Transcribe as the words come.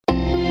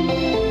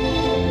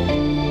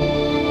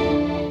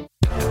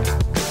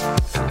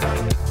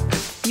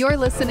You're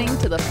listening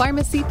to the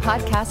Pharmacy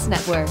Podcast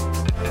Network.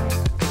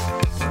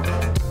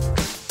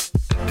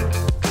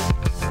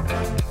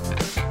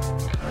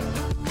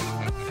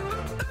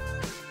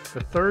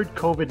 The third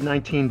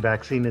COVID-19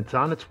 vaccine is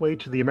on its way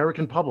to the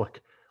American public.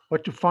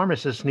 What do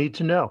pharmacists need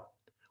to know?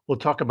 We'll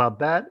talk about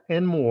that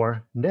and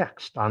more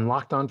next on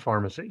Locked On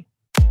Pharmacy.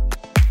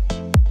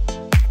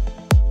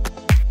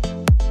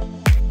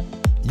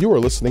 You are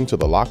listening to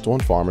the Locked On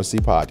Pharmacy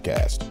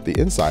podcast, the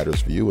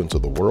insider's view into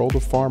the world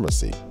of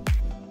pharmacy.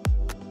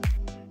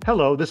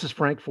 Hello, this is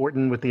Frank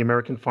Fortin with the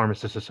American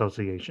Pharmacists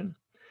Association.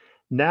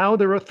 Now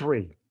there are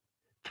three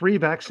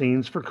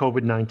vaccines for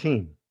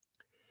COVID-19.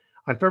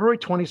 On February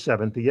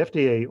 27th, the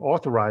FDA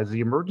authorized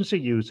the emergency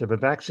use of a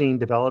vaccine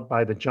developed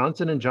by the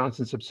Johnson &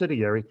 Johnson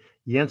subsidiary,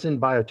 Janssen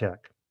Biotech.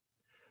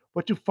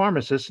 What do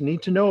pharmacists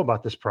need to know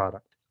about this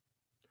product?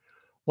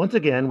 Once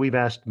again, we've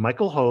asked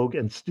Michael Hogue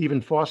and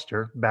Stephen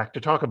Foster back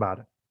to talk about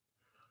it.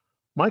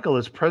 Michael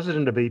is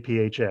president of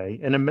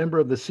APHA and a member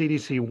of the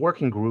CDC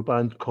Working Group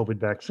on COVID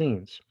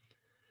vaccines.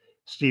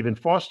 Stephen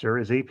Foster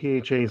is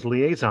APHA's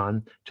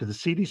liaison to the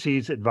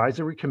CDC's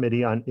Advisory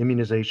Committee on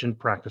Immunization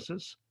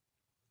Practices.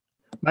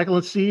 Michael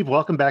and Steve,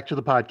 welcome back to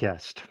the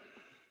podcast.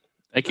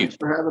 Thank you. Thanks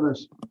for having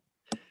us.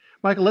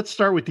 Michael, let's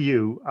start with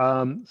you.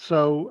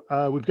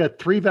 We've got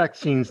three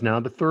vaccines now.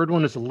 The third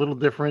one is a little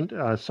different,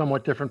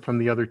 somewhat different from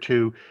the other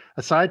two.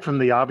 Aside from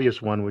the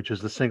obvious one, which is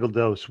the single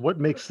dose, what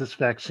makes this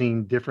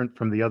vaccine different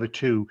from the other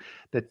two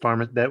that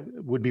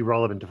would be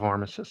relevant to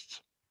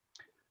pharmacists?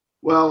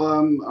 Well,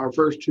 our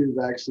first two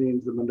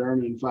vaccines, the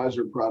Moderna and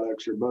Pfizer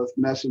products, are both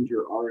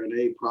messenger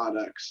RNA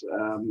products.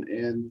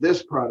 And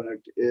this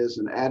product is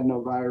an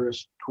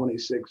adenovirus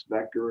 26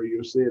 vector, or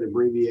you'll see it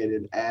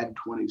abbreviated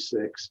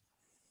AD26.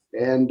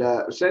 And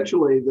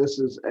essentially, this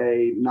is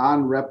a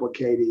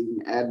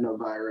non-replicating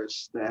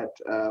adenovirus that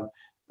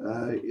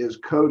is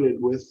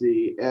coated with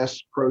the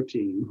S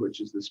protein,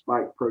 which is the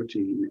spike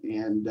protein,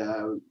 and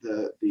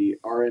the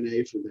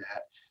RNA for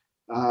that.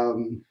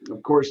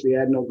 Of course, the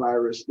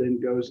adenovirus then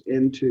goes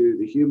into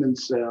the human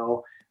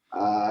cell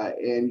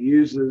and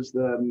uses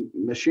the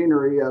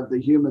machinery of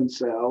the human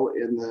cell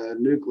in the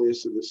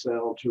nucleus of the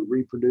cell to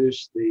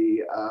reproduce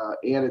the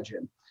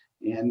antigen,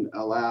 and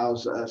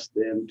allows us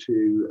then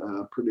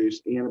to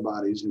produce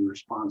antibodies in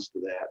response to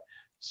that.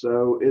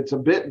 So it's a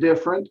bit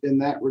different in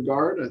that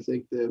regard. I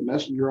think the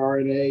messenger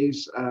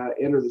RNAs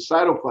enter the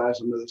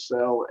cytoplasm of the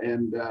cell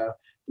and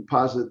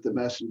deposit the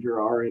messenger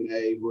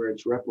RNA where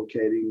it's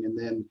replicating and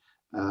then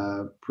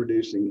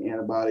producing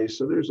antibodies.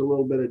 So there's a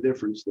little bit of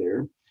difference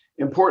there.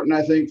 Important,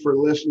 I think, for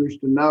listeners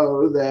to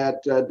know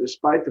that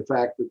despite the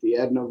fact that the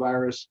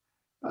adenovirus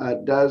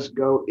does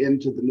go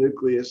into the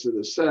nucleus of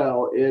the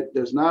cell, it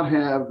does not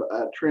have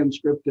a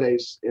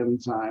transcriptase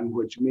enzyme,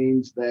 which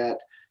means that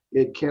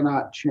it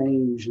cannot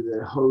change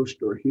the host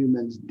or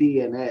human's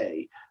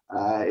DNA.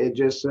 It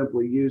just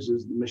simply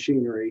uses the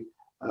machinery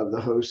of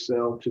the host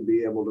cell to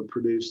be able to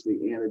produce the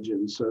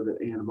antigen so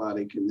that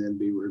antibody can then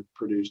be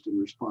produced in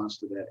response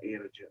to that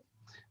antigen.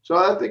 So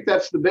I think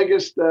that's the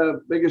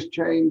biggest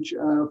change,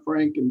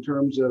 Frank, in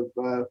terms of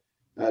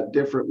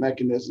different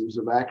mechanisms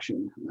of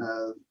action,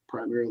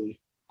 primarily.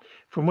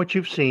 From what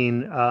you've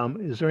seen,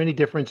 is there any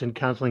difference in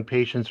counseling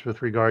patients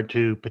with regard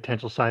to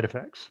potential side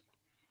effects?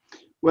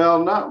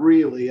 Well, not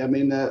really. I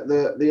mean,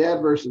 the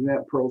adverse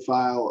event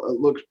profile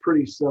looks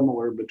pretty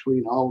similar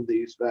between all of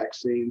these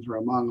vaccines, or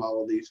among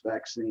all of these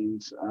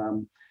vaccines.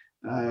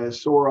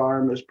 Sore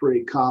arm is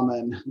pretty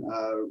common,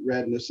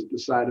 redness at the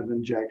site of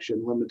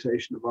injection,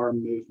 limitation of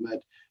arm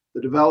movement.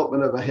 The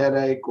development of a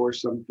headache or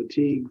some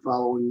fatigue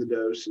following the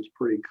dose is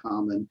pretty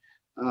common.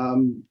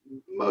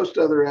 Most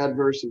other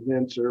adverse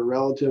events are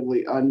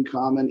relatively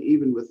uncommon,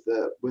 even with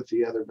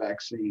the other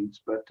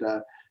vaccines. But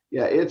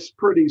yeah, it's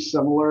pretty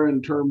similar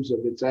in terms of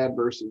its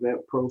adverse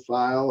event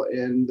profile,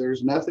 and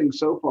there's nothing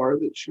so far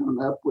that's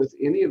shown up with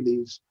any of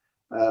these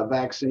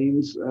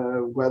vaccines,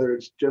 whether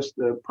it's just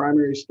the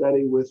primary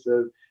study with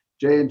the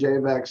J&J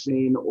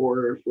vaccine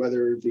or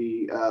whether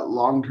the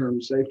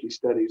long-term safety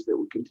studies that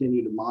we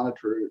continue to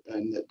monitor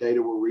and that data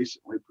were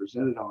recently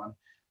presented on.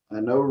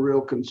 No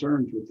real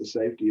concerns with the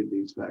safety of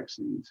these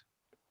vaccines.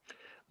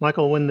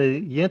 Michael, when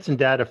the Janssen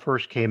data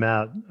first came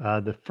out,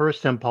 the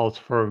first impulse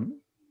for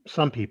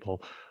some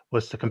people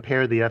was to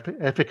compare the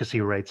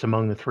efficacy rates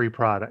among the three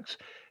products.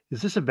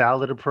 Is this a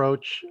valid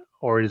approach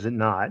or is it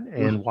not,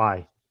 and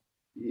why?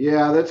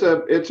 Yeah,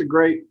 it's a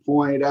great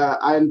point.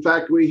 In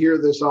fact, we hear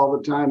this all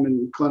the time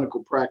in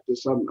clinical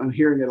practice. I'm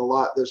hearing it a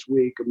lot this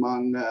week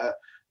among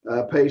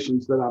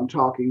patients that I'm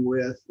talking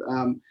with.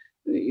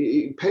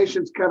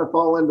 Patients kind of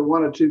fall into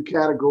one of two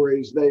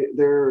categories.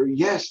 They're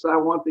yes, I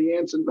want the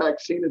Janssen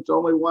vaccine. It's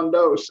only one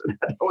dose, and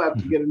I don't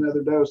have to get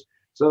another dose.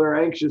 So they're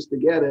anxious to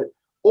get it.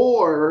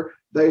 Or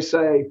they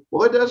say,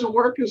 well, it doesn't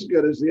work as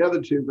good as the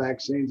other two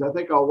vaccines. I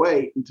think I'll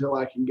wait until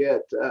I can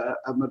get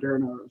a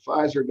Moderna or a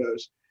Pfizer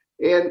dose.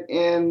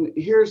 And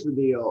here's the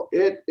deal.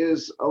 It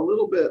is a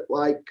little bit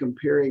like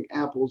comparing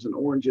apples and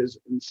oranges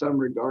in some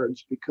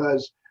regards,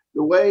 because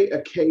the way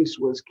a case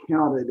was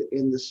counted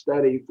in the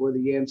study for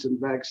the Janssen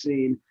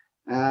vaccine,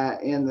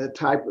 and the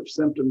type of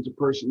symptoms a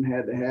person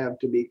had to have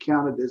to be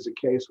counted as a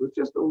case was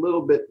just a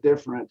little bit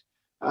different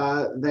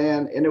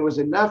and it was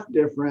enough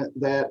different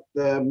that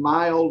the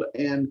mild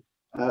and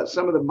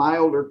some of the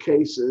milder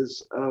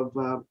cases of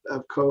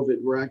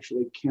COVID were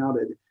actually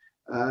counted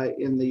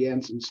in the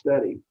Janssen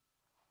study.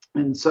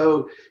 And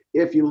so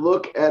if you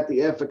look at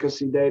the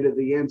efficacy data,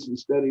 the Janssen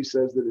study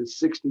says that it's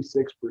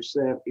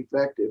 66%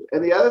 effective.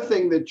 And the other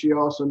thing that you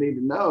also need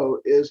to know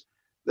is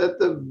that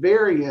the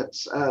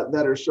variants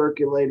that are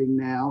circulating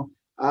now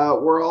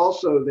were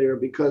also there,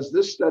 because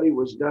this study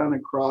was done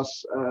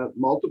across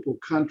multiple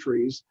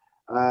countries,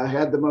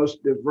 had the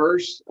most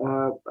diverse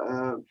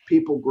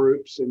people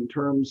groups in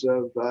terms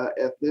of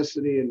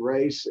ethnicity and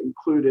race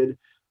included,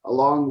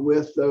 along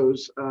with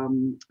those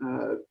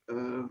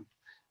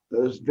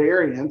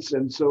variants.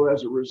 And so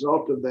as a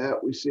result of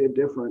that, we see a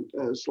different,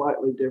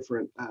 slightly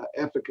different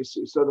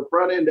efficacy. So the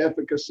front end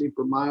efficacy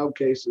for mild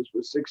cases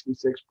was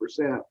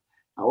 66%.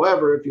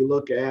 However, if you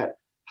look at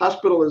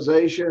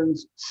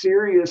hospitalizations,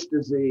 serious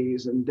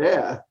disease, and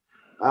death,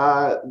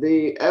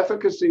 the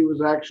efficacy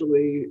was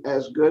actually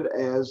as good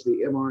as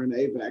the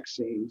mRNA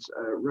vaccines,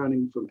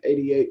 running from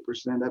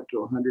 88% up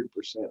to 100%,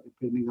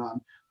 depending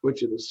on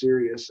which of the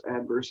serious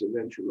adverse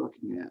events you're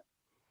looking at.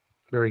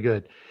 Very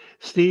good.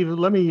 Steve,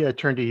 let me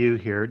turn to you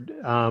here.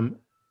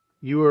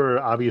 You were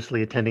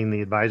obviously attending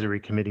the advisory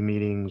committee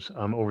meetings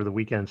over the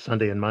weekend,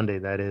 Sunday and Monday,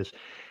 that is.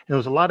 And there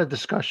was a lot of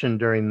discussion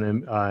during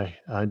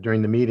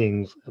the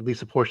meetings, at least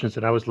the portions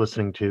that I was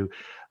listening to,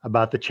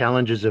 about the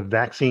challenges of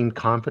vaccine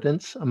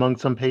confidence among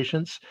some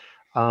patients.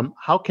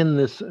 How can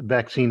this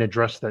vaccine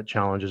address that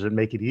challenge? Does it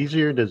make it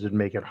easier? Does it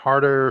make it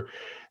harder?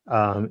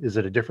 Is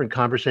it a different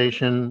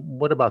conversation?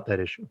 What about that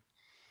issue?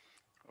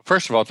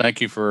 First of all,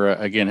 thank you for,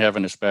 again,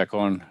 having us back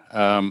on.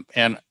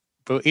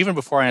 But even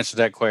before I answer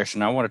that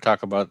question, I want to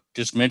talk about,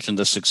 just mention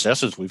the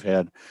successes we've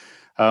had.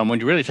 When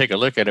you really take a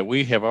look at it,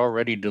 we have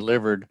already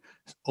delivered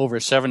over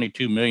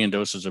 72 million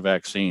doses of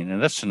vaccine,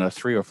 and that's in a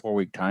 3 or 4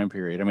 week time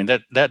period. I mean,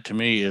 that to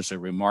me is a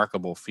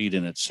remarkable feat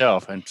in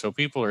itself. And so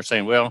people are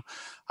saying, well,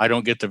 I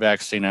don't get the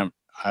vaccine. I'm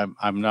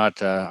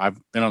not, I've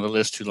been on the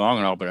list too long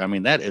and all, but I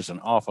mean, that is an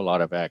awful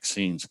lot of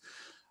vaccines.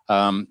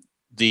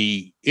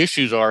 The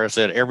issues is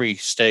that every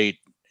state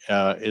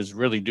is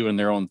really doing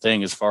their own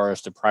thing as far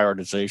as the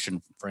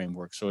prioritization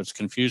framework. So it's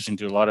confusing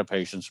to a lot of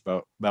patients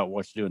about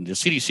what's doing. The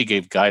CDC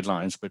gave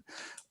guidelines, but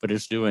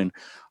it's doing.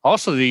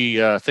 Also,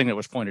 the thing that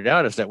was pointed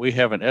out is that we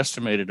have an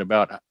estimated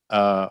about,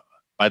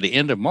 by the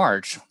end of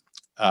March,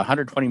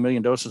 120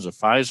 million doses of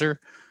Pfizer,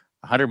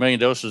 100 million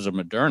doses of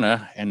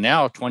Moderna, and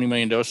now 20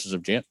 million doses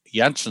of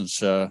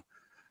Janssen's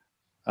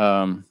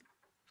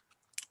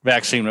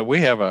vaccine.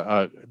 We have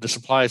the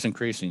supply is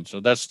increasing,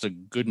 so that's the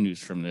good news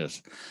from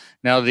this.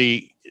 Now,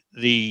 when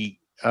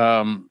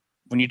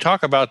you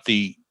talk about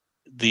the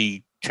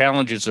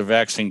challenges of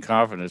vaccine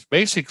confidence,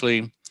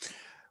 basically,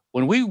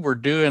 when we were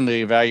doing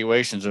the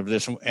evaluations of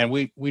this, and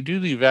we do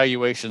the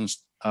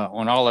evaluations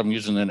on all of them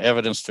using an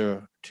evidence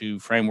to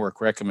framework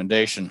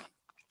recommendation,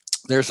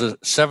 there's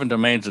 7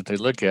 domains that they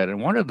look at,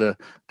 and one of the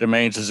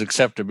domains is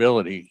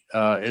acceptability.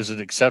 Is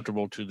it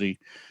acceptable to the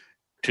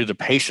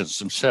patients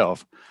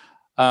themselves?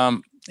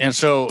 And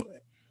so,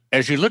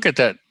 as you look at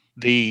that,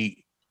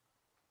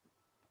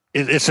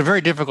 it's a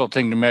very difficult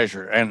thing to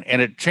measure, and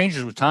it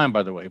changes with time.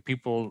 By the way,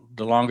 people,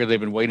 the longer they've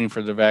been waiting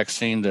for the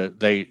vaccine,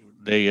 they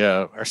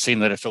are seeing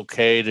that it's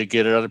okay to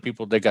get it. Other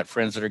people, they got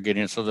friends that are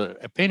getting it, so the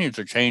opinions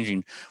are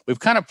changing. We've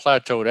kind of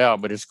plateaued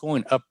out, but it's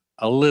going up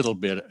a little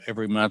bit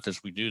every month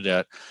as we do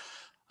that.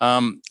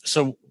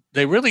 So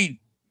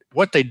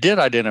what they did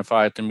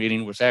identify at the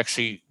meeting was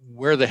actually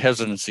where the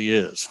hesitancy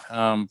is.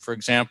 For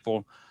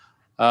example,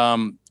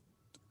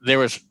 there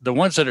was the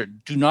ones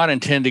that do not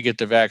intend to get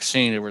the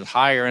vaccine. There was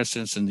higher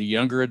incidence in the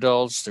younger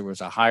adults. There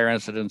was a higher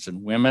incidence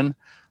in women,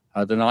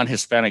 the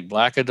non-Hispanic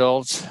Black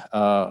adults,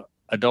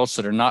 adults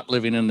that are not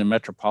living in the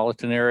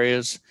metropolitan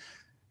areas,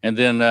 and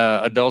then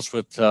adults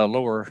with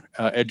lower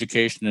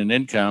education and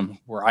income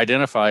were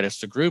identified as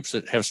the groups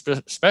that have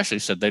especially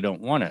said they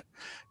don't want it.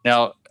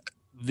 Now,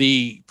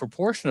 the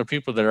proportion of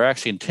people that are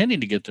actually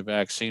intending to get the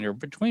vaccine are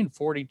between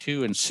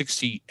 42 and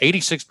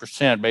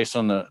 86% based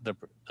on the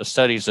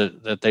studies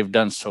that they've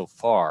done so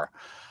far.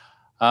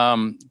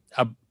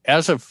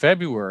 As of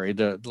February,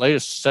 the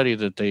latest study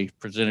that they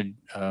presented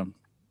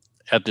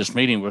at this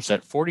meeting was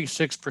that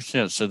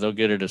 46% said they'll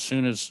get it as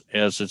soon as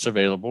it's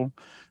available.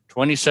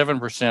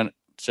 27%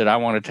 said, I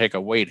want to take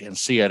a wait and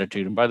see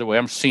attitude. And by the way,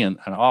 I'm seeing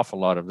an awful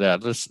lot of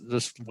that.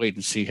 Let's wait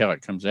and see how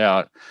it comes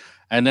out.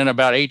 And then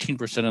about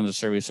 18% of the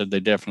survey said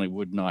they definitely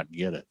would not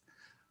get it.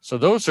 So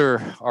those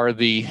are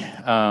the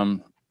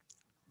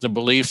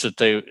beliefs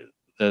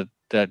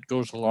that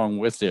goes along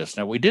with this.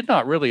 Now, we did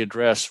not really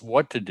address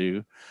what to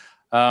do,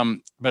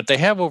 but they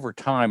have over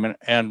time.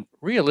 And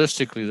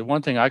realistically, the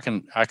one thing I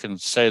can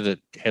say that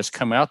has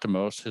come out the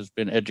most has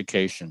been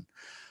education.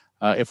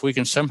 If we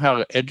can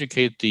somehow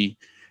educate the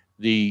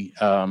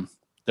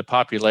the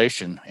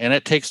population. And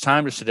it takes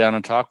time to sit down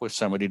and talk with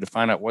somebody to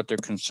find out what their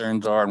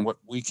concerns are and what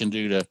we can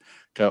do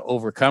to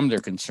overcome their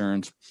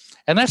concerns.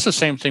 And that's the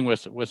same thing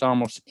with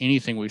almost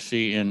anything we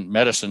see in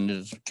medicine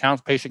is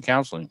patient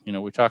counseling.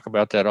 We talk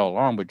about that all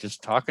along, but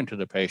just talking to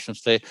the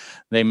patients, they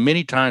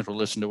many times will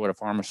listen to what a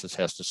pharmacist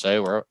has to say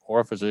or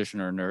a physician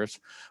or a nurse,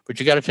 but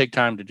you got to take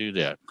time to do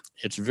that.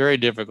 It's very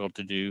difficult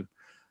to do.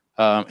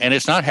 And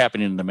it's not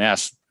happening in the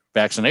mass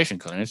vaccination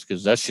clinics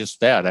because that's just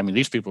that. I mean,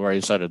 these people already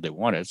decided they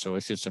want it, so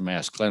it's just a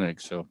mass clinic.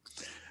 So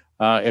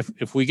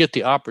if we get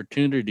the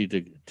opportunity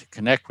to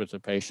connect with the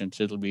patients,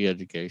 it'll be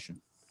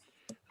education.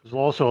 There's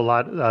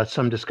also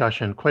some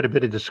discussion, quite a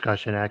bit of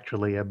discussion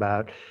actually,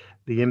 about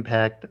the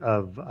impact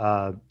of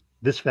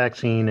this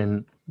vaccine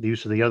and the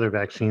use of the other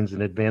vaccines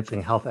in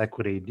advancing health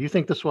equity. Do you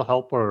think this will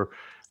help or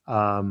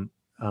in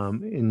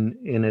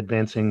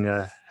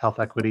advancing health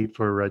equity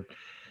for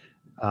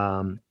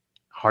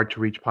hard to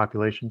reach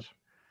populations?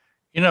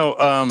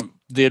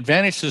 The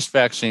advantage of this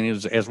vaccine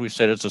is, as we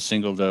said, it's a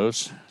single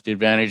dose. The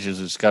advantage is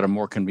it's got a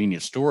more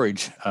convenient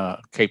storage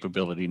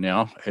capability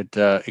now. It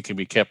can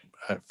be kept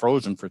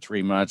frozen for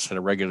 3 months at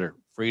a regular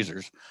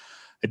freezers.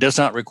 It does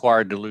not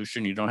require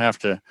dilution. You don't have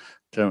to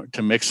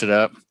mix it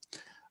up.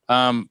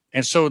 And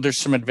so there's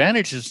some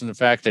advantages in the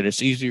fact that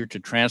it's easier to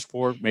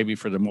transport, maybe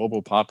for the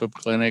mobile pop-up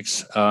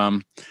clinics.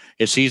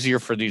 It's easier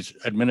for these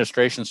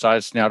administration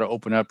sites now to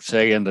open up,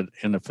 say, in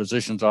the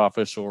physician's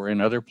office or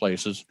in other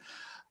places.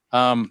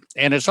 And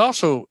it's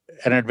also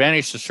an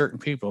advantage to certain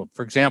people.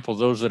 For example,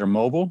 those that are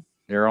mobile,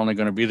 they're only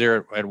going to be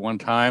there at one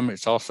time.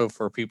 It's also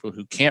for people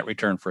who can't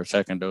return for a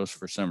second dose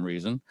for some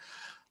reason.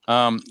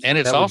 And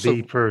it's that would also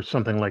be for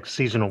something like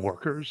seasonal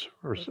workers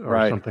or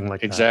right, something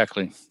like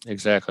exactly, that.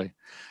 Exactly.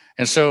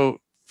 And so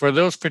for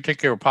those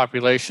particular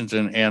populations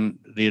and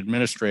the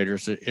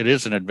administrators, it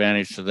is an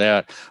advantage to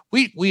that.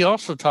 We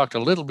also talked a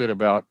little bit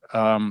about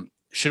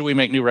should we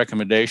make new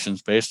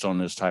recommendations based on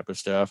this type of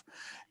stuff?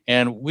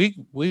 And we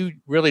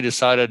really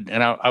decided,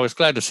 and I was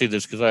glad to see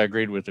this because I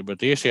agreed with it, but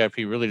the ACIP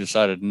really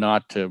decided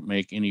not to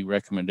make any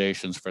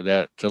recommendations for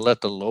that, to let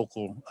the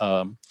local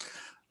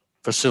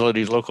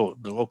facilities, the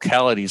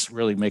localities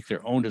really make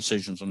their own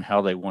decisions on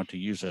how they want to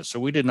use it.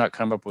 So we did not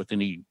come up with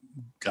any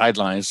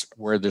guidelines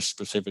where this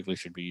specifically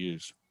should be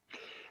used.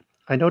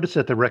 I noticed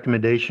that the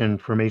recommendation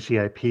from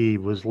ACIP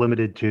was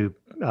limited to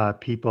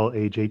people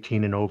age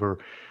 18 and over.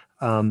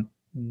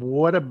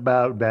 What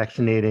about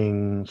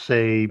vaccinating,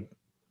 say,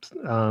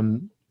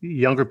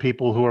 younger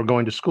people who are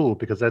going to school?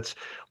 Because that's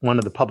one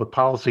of the public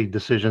policy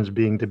decisions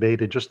being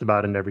debated just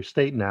about in every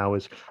state now,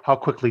 is how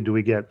quickly do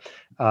we get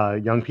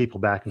young people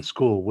back in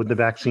school? Would the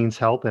vaccines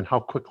help, and how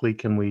quickly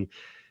can we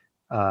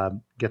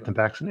get them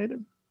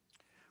vaccinated?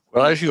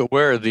 Well, as you're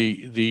aware,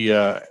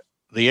 the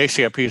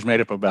ACIP is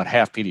made up of about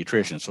half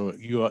pediatricians, so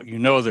you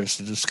know there's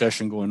a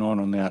discussion going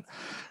on that.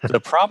 The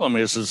problem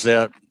is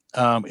that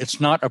it's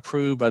not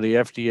approved by the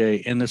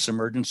FDA in this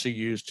emergency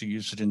use to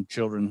use it in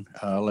children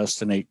less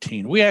than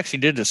 18. We actually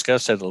did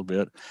discuss that a little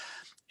bit,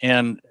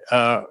 and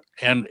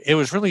it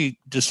was really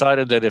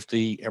decided that if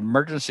the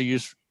emergency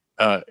use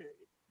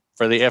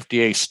for the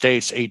FDA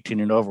states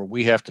 18 and over,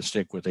 we have to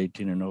stick with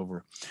 18 and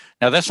over.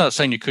 Now, that's not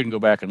saying you couldn't go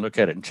back and look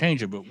at it and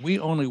change it, but we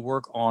only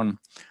work on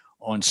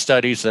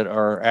studies that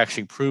are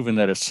actually proven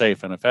that it's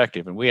safe and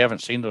effective. And we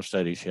haven't seen those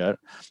studies yet.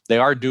 They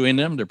are doing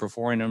them, they're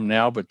performing them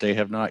now, but they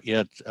have not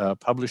yet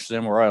published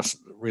them or else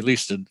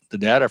released the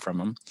data from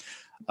them.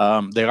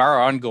 They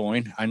are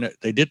ongoing. I know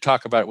they did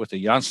talk about it with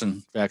the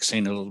Janssen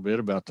vaccine a little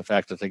bit about the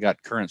fact that they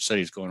got current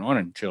studies going on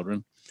in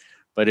children,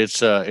 but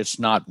it's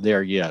not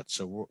there yet.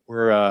 So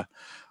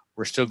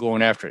we're still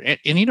going after it.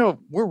 And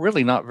we're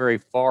really not very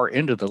far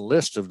into the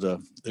list of the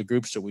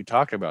groups that we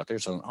talked about.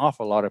 There's an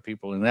awful lot of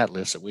people in that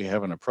list that we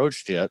haven't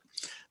approached yet.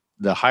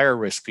 The higher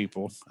risk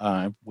people,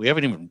 we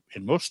haven't even,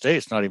 in most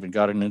states, not even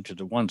gotten into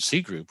the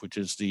 1C group, which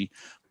is the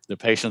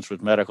patients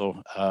with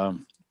medical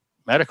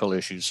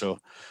issues. So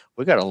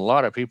we got a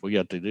lot of people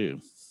yet to do.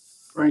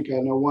 Frank,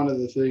 I know one of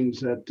the things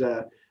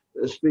that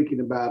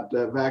speaking about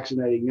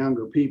vaccinating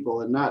younger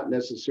people and not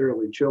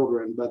necessarily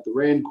children, but the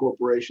RAND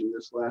Corporation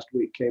this last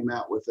week came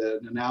out with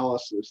an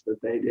analysis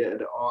that they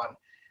did on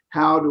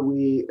how do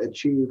we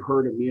achieve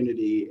herd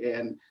immunity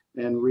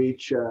and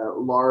reach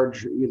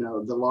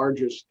the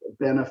largest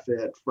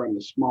benefit from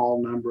a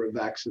small number of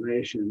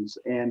vaccinations.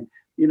 And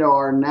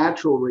our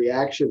natural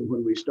reaction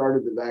when we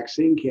started the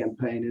vaccine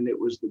campaign, and it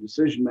was the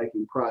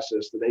decision-making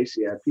process that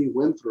ACIP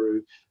went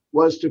through,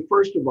 was to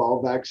first of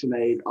all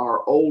vaccinate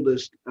our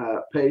oldest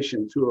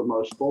patients who are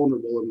most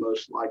vulnerable and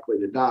most likely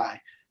to die.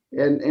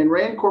 And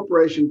RAND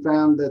Corporation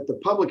found that the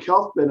public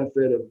health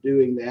benefit of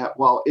doing that,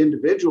 while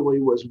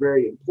individually was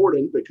very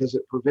important because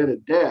it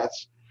prevented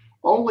deaths,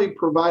 only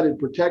provided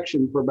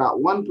protection for about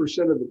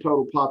 1% of the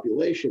total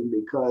population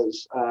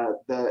because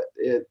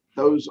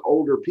those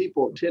older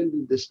people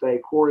tended to stay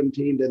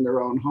quarantined in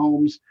their own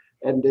homes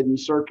and didn't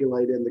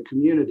circulate in the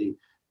community.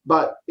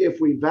 But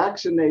if we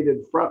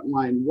vaccinated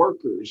frontline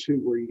workers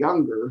who were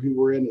younger, who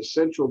were in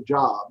essential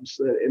jobs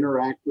that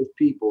interact with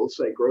people,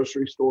 say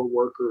grocery store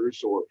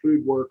workers or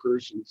food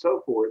workers and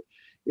so forth,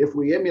 if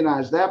we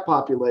immunize that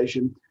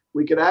population,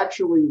 we could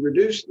actually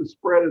reduce the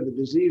spread of the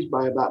disease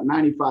by about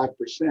 95%,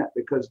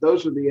 because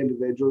those are the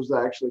individuals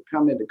that actually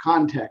come into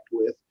contact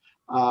with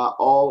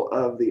all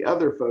of the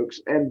other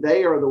folks. And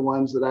they are the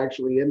ones that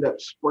actually end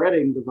up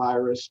spreading the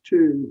virus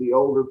to the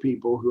older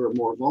people who are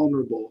more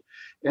vulnerable.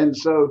 And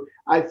so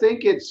I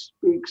think it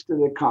speaks to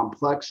the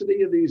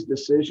complexity of these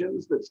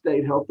decisions that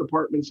state health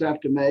departments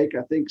have to make.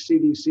 I think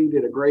CDC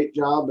did a great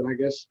job, and I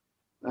guess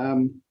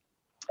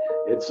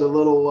it's a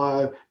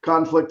little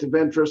conflict of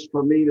interest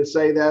for me to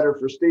say that, or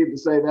for Steve to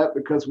say that,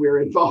 because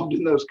we're involved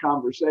in those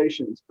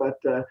conversations. But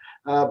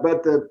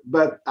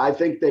I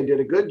think they did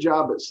a good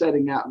job at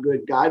setting out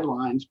good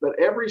guidelines. But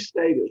every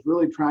state is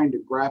really trying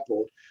to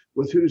grapple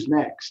with who's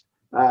next,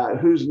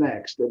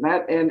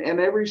 and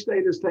every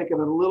state has taken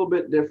a little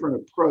bit different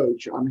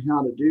approach on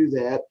how to do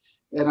that.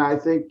 And I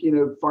think,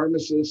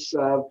 pharmacists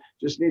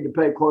just need to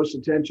pay close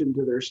attention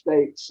to their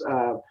state's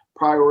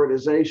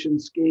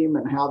prioritization scheme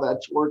and how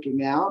that's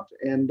working out,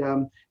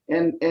 and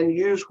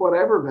use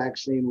whatever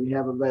vaccine we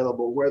have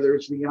available, whether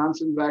it's the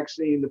Janssen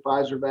vaccine, the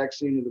Pfizer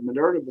vaccine, or the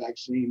Moderna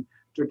vaccine,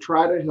 to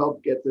try to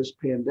help get this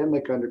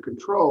pandemic under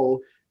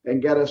control and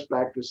get us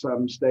back to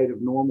some state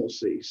of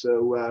normalcy.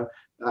 So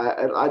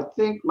I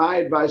think my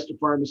advice to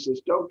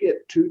pharmacists: don't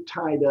get too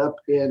tied up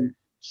in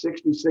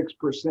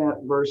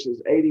 66% versus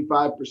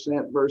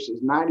 85% versus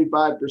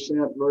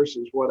 95%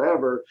 versus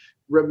whatever.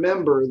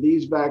 Remember,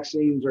 these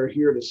vaccines are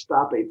here to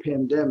stop a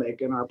pandemic,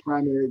 and our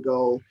primary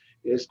goal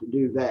is to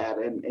do that.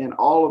 And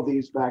all of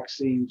these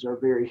vaccines are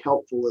very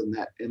helpful in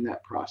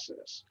that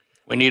process.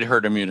 We need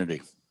herd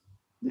immunity.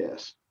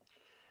 Yes.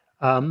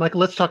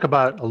 Michael, let's talk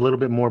about a little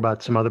bit more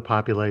about some other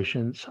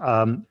populations.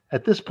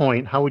 At this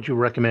point, how would you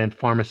recommend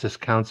pharmacists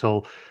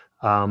counsel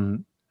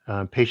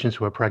patients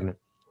who are pregnant?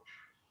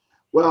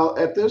 Well,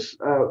 at this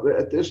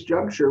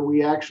juncture,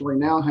 we actually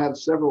now have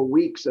several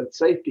weeks of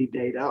safety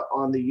data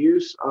on the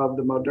use of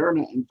the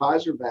Moderna and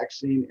Pfizer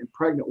vaccine in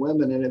pregnant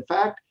women. And in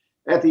fact,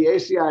 at the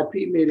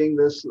ACIP meeting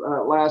this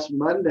last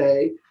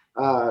Monday,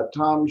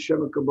 Tom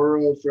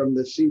Shimokibura from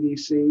the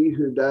CDC,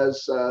 who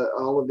does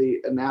all of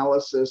the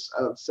analysis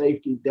of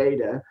safety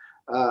data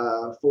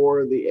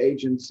for the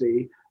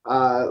agency,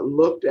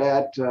 looked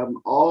at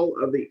all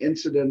of the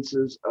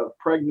incidences of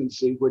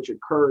pregnancy which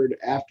occurred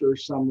after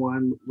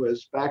someone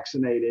was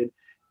vaccinated.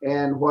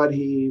 And what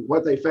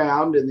they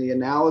found in the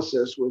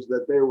analysis was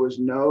that there was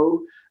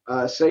no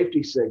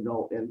safety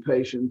signal in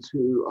patients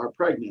who are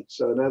pregnant.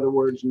 So in other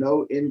words,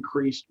 no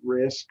increased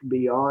risk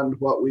beyond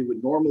what we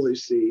would normally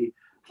see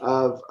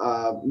of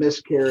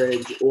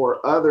miscarriage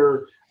or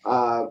other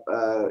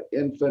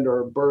infant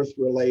or birth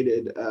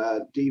related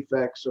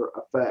defects or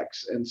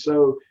effects. And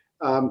so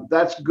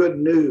that's good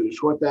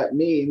news. What that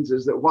means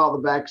is that while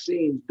the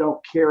vaccines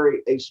don't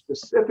carry a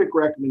specific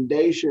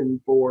recommendation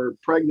for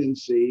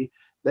pregnancy,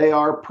 they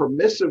are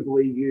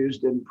permissively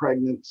used in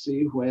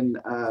pregnancy when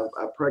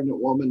a pregnant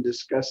woman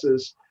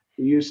discusses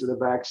the use of the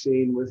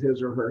vaccine with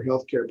his or her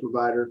healthcare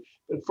provider.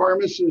 But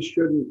pharmacists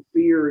shouldn't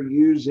fear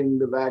using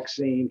the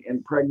vaccine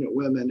in pregnant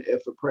women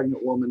if a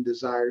pregnant woman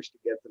desires to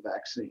get the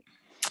vaccine.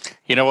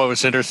 You know, what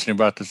was interesting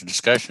about this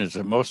discussion is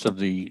that most of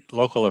the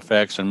local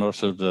effects and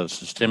most of the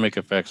systemic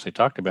effects they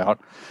talked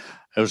about,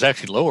 it was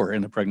actually lower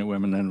in the pregnant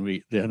women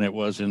than it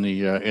was in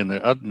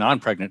the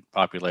non-pregnant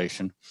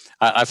population.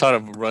 I thought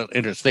of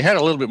interest. They had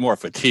a little bit more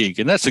fatigue,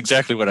 and that's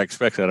exactly what I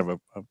expect out of a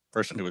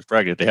person who was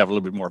pregnant. They have a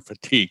little bit more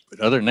fatigue,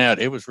 but other than that,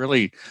 it was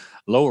really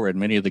lower in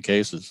many of the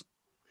cases.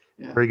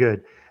 Yeah. Very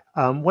good.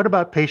 What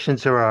about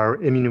patients who are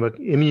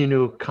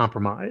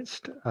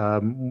immunocompromised?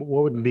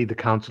 What would be the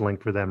counseling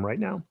for them right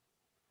now?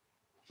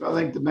 So I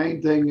think the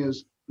main thing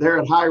is they're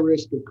at high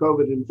risk of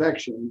COVID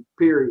infection,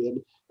 period.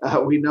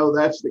 We know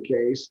that's the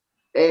case,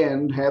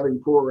 and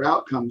having poorer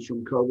outcomes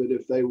from COVID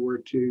if they were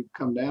to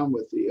come down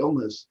with the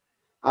illness.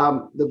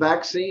 The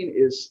vaccine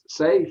is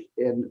safe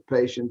in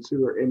patients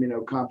who are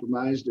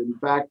immunocompromised. In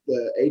fact,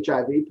 the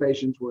HIV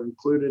patients were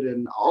included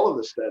in all of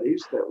the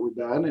studies that were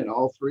done, in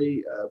all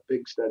three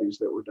big studies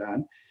that were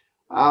done.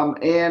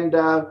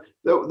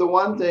 The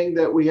one thing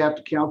that we have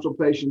to counsel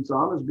patients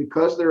on is,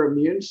 because their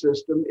immune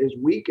system is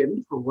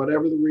weakened for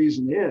whatever the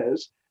reason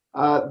is,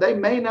 they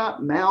may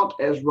not mount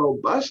as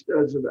robust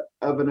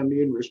of an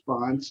immune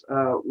response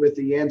with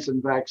the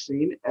Janssen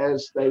vaccine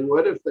as they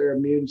would if their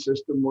immune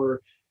system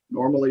were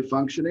normally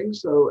functioning.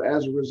 So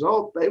as a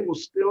result, they will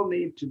still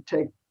need to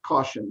take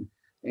caution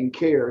and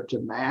care to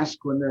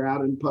mask when they're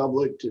out in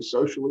public, to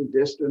socially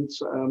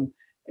distance,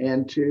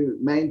 and to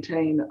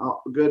maintain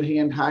good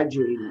hand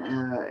hygiene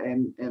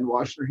and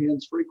wash their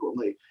hands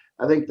frequently.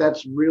 I think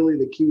that's really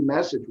the key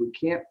message. We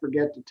can't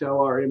forget to tell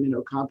our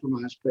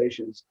immunocompromised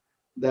patients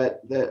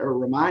or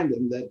remind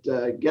them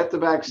that get the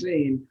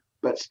vaccine,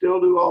 but still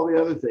do all the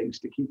other things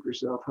to keep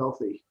yourself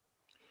healthy.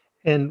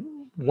 And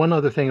one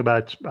other thing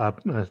about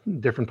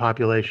different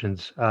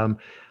populations,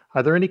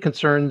 are there any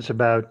concerns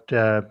about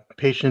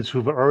patients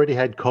who've already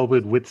had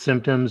COVID with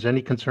symptoms?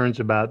 Any concerns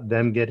about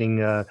them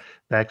getting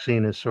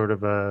vaccine as sort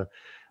of a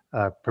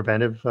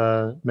preventive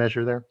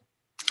measure there?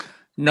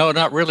 No,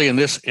 not really in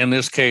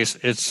this case.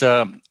 It's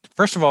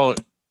first of all,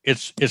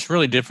 it's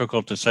really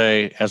difficult to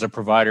say as a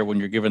provider when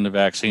you're given the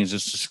vaccines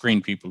is to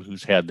screen people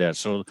who's had that.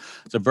 So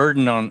the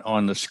burden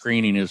on the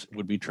screening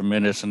would be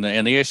tremendous, and the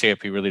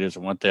ACIP really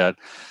doesn't want that.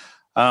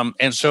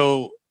 And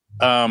so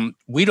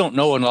we don't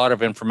know a lot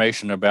of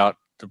information about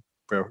the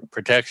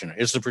protection.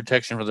 Is the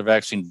protection for the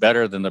vaccine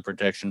better than the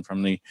protection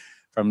from the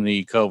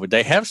COVID?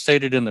 They have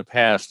stated in the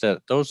past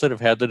that those that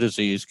have had the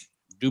disease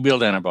do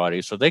build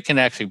antibodies, so they can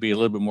actually be a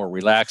little bit more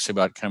relaxed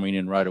about coming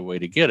in right away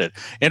to get it.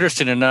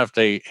 Interesting enough,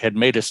 they had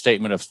made a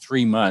statement of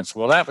 3 months.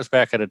 Well, that was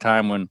back at a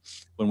time when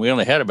we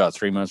only had about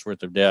 3 months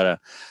worth of data.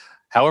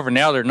 However,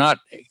 now they're not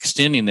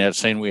extending that,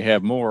 saying we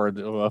have more.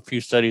 A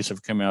few studies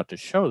have come out to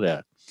show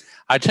that.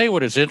 I tell you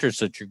what is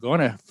interesting that you're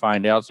going to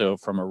find out, though,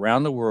 from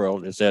around the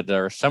world is that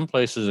there are some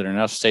places that are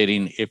now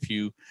stating if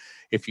you've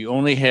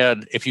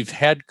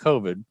had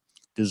COVID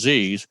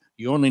disease,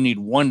 you only need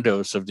 1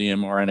 dose of the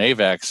mRNA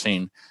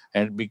vaccine,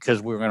 and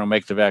because we're going to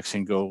make the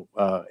vaccine go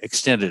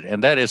extended.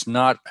 And that is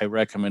not a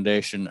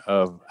recommendation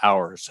of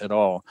ours at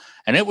all.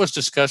 And it was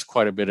discussed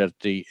quite a bit at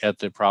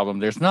the problem.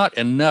 There's not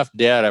enough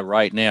data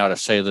right now to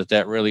say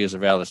that really is a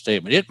valid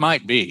statement. It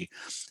might be.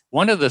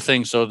 One of the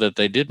things, though, that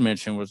they did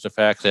mention was the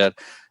fact that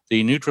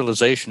the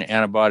neutralization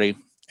antibody,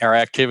 our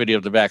activity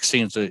of the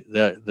vaccines,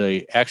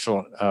 the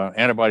actual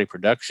antibody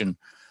production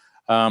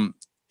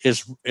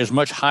is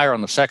much higher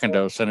on the second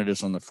dose than it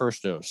is on the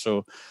first dose.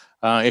 So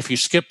if you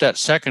skip that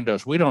second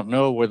dose, we don't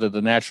know whether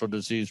the natural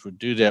disease would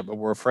do that, but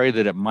we're afraid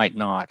that it might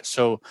not.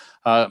 So,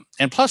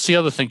 and plus the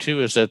other thing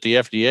too is that the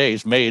FDA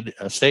has made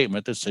a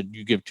statement that said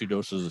you give 2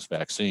 doses of this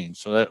vaccine.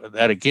 So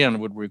that again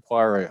would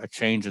require a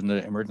change in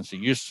the emergency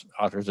use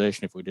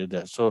authorization if we did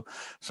that. So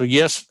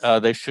yes,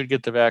 they should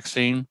get the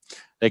vaccine.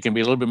 They can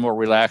be a little bit more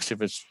relaxed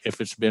if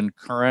it's been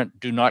current.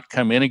 Do not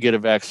come in and get a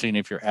vaccine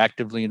if you're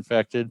actively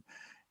infected,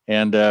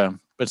 and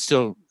but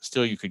still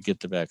you could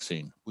get the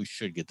vaccine. We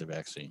should get the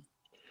vaccine.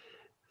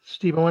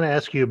 Steve, I want to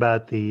ask you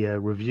about the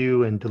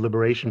review and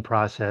deliberation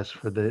process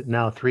for the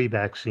now 3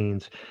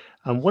 vaccines.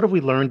 What have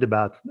we learned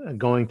about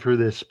going through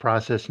this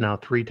process now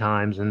 3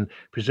 times, and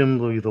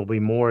presumably there'll be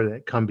more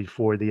that come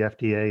before the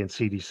FDA and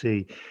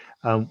CDC?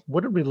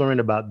 What did we learn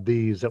about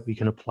these that we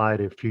can apply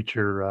to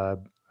future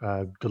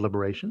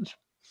deliberations?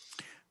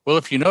 Well,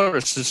 if you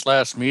notice this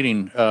last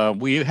meeting,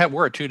 we're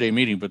a 2-day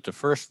meeting, but the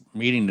first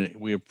meeting that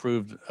we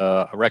approved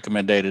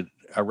recommended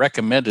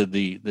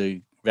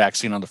the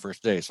vaccine on the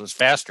first day. So it's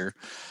faster.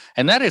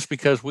 And that is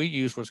because we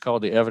use what's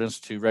called the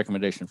evidence to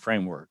recommendation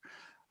framework.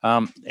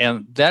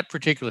 And that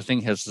particular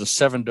thing has the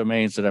 7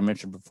 domains that I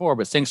mentioned before,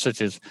 but things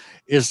such as,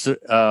 is this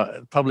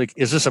a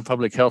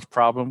public health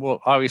problem? Well,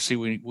 obviously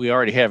we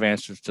already have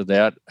answers to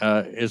that.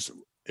 Is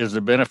the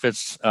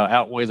benefits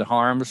outweigh the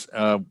harms?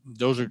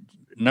 Those are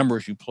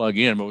numbers you plug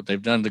in, but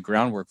they've done the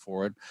groundwork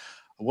for it.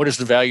 What is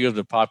the value of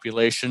the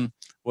population?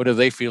 What do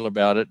they feel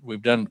about it?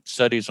 We've done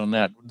studies on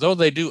that. Though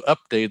they do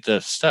update the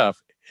stuff,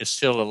 it's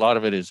still a lot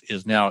of it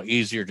is now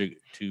easier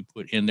to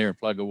put in there and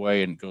plug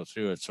away and go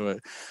through it. So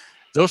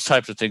those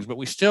types of things, but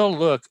we still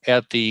look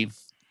at the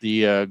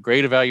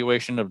grade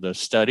evaluation of the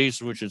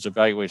studies, which is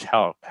evaluates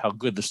how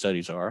good the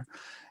studies are,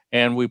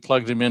 and we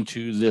plug them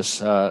into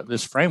this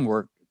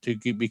framework to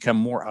become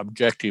more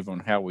objective on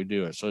how we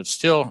do it. So it's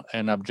still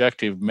an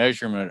objective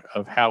measurement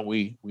of how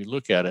we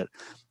look at it,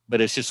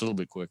 but it's just a little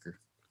bit quicker.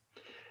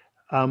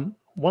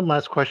 One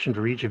last question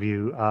for each of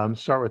you.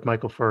 Start with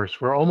Michael first.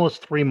 We're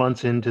almost 3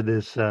 months into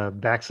this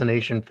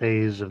vaccination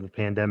phase of the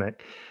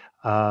pandemic.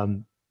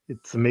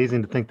 It's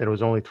amazing to think that it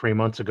was only 3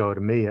 months ago to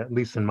me, at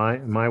least in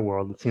my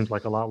world. It seems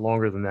like a lot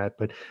longer than that,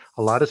 but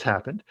a lot has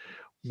happened.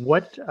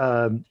 What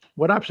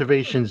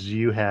observations do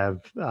you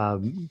have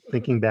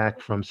thinking back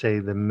from, say,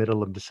 the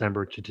middle of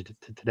December to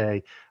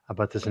today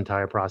about this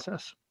entire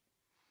process?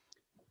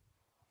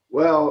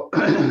 Well,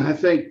 I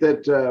think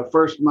that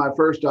my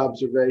first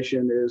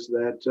observation is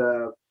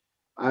that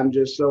I'm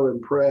just so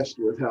impressed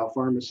with how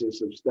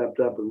pharmacists have stepped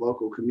up in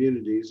local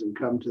communities and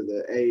come to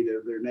the aid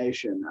of their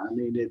nation. I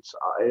mean, it's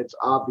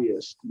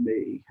obvious to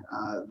me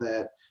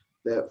that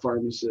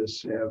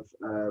pharmacists have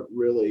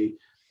really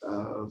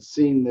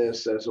seen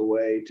this as a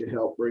way to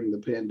help bring the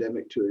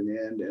pandemic to an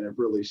end and have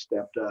really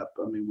stepped up.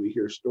 I mean, we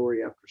hear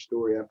story after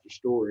story after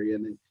story,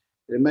 and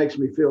it makes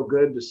me feel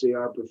good to see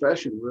our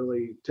profession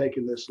really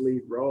taking this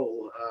lead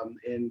role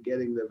in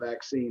getting the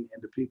vaccine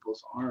into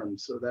people's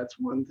arms. So that's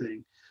one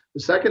thing. The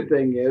second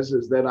thing is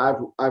that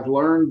I've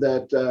learned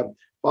that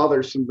while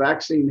there's some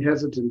vaccine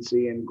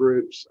hesitancy in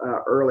groups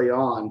early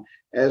on,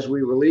 as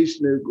we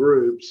release new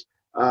groups,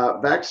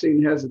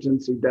 vaccine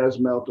hesitancy does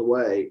melt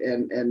away.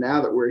 And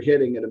now that we're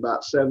hitting at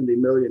about 70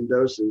 million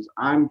doses,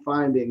 I'm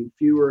finding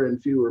fewer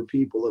and fewer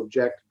people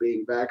object to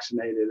being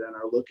vaccinated and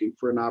are looking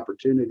for an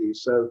opportunity.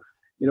 So,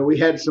 we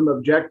had some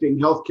objecting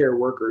healthcare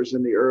workers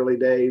in the early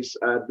days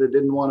that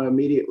didn't want to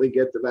immediately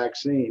get the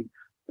vaccine.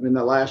 I mean,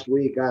 the last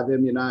week I've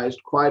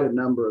immunized quite a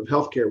number of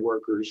healthcare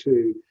workers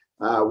who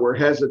were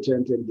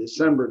hesitant in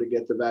December to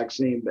get the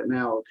vaccine, but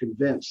now are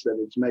convinced that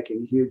it's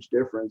making a huge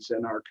difference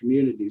in our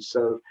communities.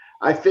 So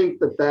I think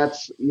that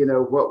that's,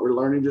 what we're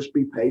learning. Just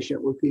be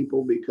patient with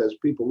people, because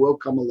people will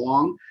come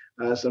along.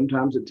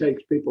 Sometimes it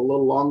takes people a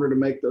little longer to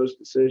make those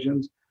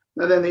decisions.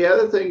 And then the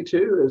other thing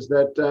too is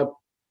that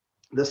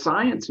the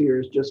science here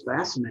is just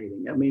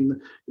fascinating. I mean,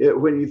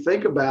 when you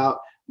think about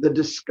the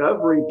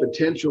discovery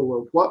potential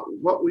of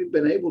what we've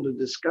been able to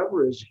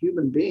discover as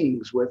human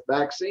beings with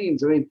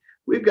vaccines. I mean,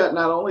 we've got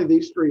not only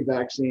these 3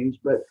 vaccines,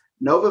 but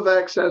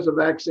Novavax has a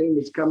vaccine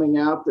that's coming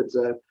out that's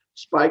a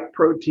spike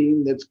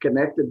protein that's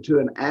connected to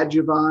an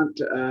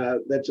adjuvant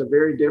that's a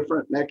very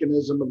different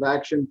mechanism of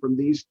action from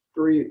these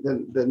 3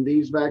 than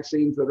these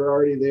vaccines that are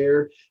already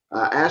there.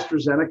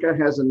 AstraZeneca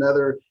has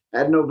another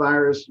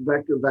adenovirus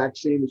vector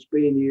vaccine that's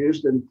being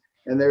used, and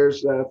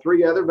there's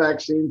 3 other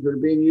vaccines that are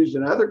being used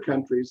in other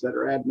countries that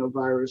are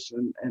adenovirus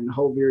and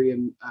whole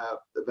virion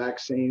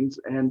vaccines.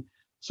 And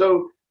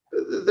so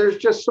there's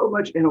just so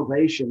much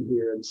innovation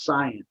here in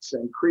science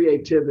and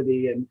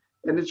creativity, and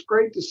it's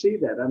great to see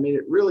that. I mean,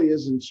 it really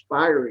is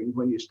inspiring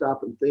when you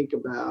stop and think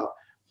about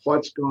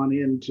what's gone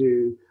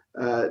into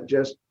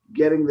just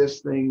getting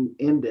this thing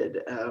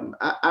ended.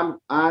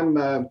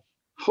 I'm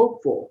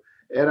hopeful,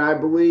 and I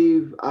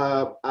believe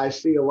I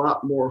see a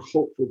lot more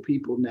hopeful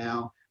people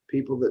now,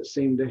 people that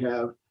seem to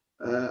have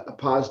a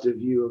positive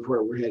view of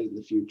where we're headed in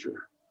the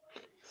future.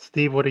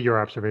 Steve, what are your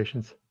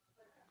observations?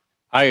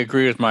 I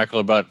agree with Michael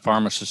about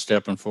pharmacists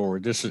stepping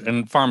forward.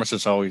 And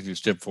pharmacists always do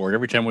step forward.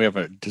 Every time we have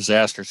a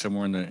disaster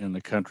somewhere in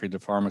the country, the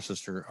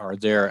pharmacists are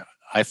there.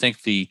 I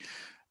think the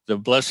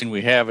blessing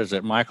we have is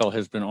that Michael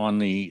has been on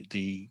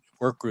the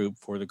work group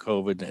for the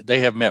COVID. They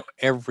have met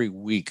every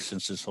week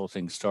since this whole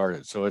thing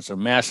started. So it's a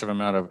massive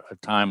amount of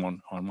time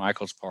on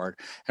Michael's part.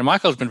 And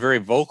Michael's been very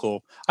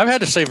vocal. I've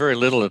had to say very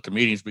little at the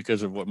meetings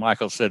because of what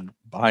Michael said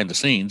behind the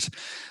scenes.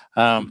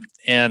 And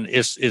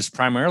it's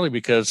primarily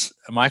because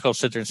Michael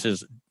sits there and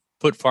says,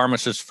 put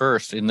pharmacists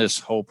first in this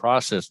whole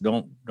process.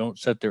 Don't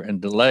sit there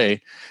and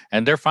delay.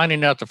 And they're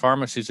finding out the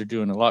pharmacies are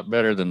doing a lot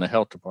better than the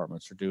health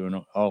departments are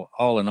doing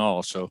all in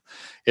all. So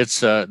it's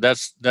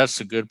that's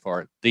the good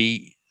part.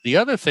 The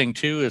other thing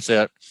too is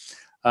that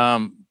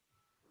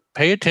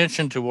pay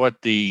attention to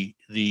what the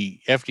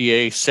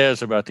FDA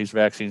says about these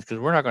vaccines, because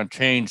we're not going to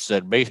change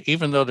that base,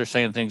 even though they're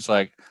saying things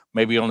like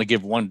maybe only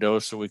give 1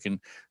 dose so we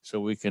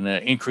can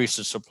increase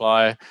the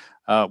supply.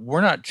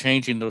 We're not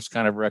changing those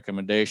kind of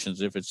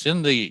recommendations. If it's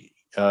in the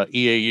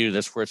EAU,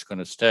 that's where it's going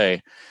to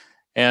stay.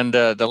 And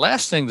the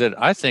last thing that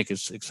I think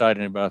is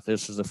exciting about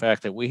this is the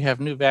fact that we have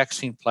new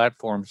vaccine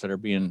platforms that are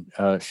being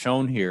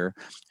shown here.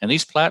 And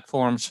these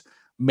platforms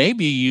may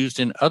be used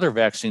in other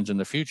vaccines in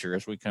the future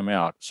as we come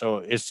out.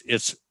 So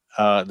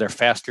they're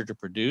faster to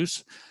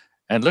produce.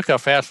 And look how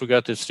fast we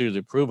got this through the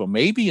approval.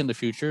 Maybe in the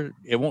future,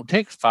 it won't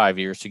take 5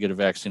 years to get a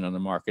vaccine on the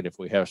market if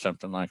we have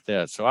something like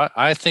that. So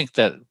I think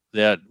that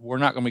we're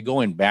not going to be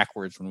going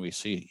backwards when we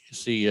see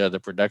the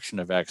production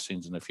of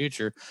vaccines in the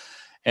future.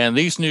 And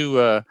these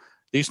new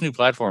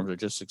platforms are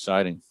just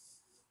exciting.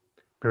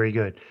 Very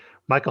good.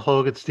 Michael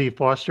Hogan, Steve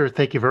Foster,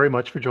 thank you very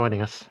much for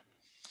joining us.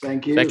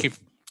 Thank you.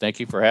 Thank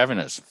you for having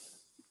us.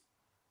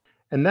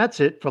 And that's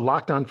it for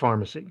Locked On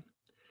Pharmacy.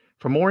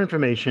 For more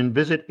information,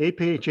 visit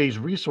APHA's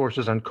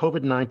resources on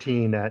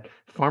COVID-19 at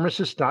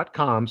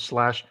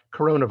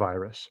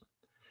pharmacist.com/coronavirus.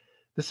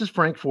 This is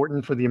Frank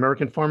Fortin for the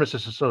American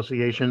Pharmacists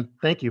Association.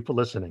 Thank you for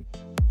listening.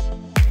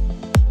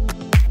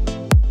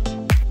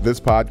 This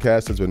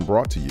podcast has been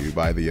brought to you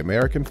by the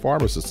American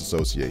Pharmacists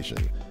Association,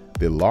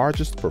 the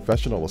largest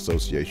professional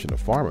association of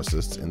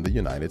pharmacists in the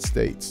United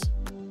States.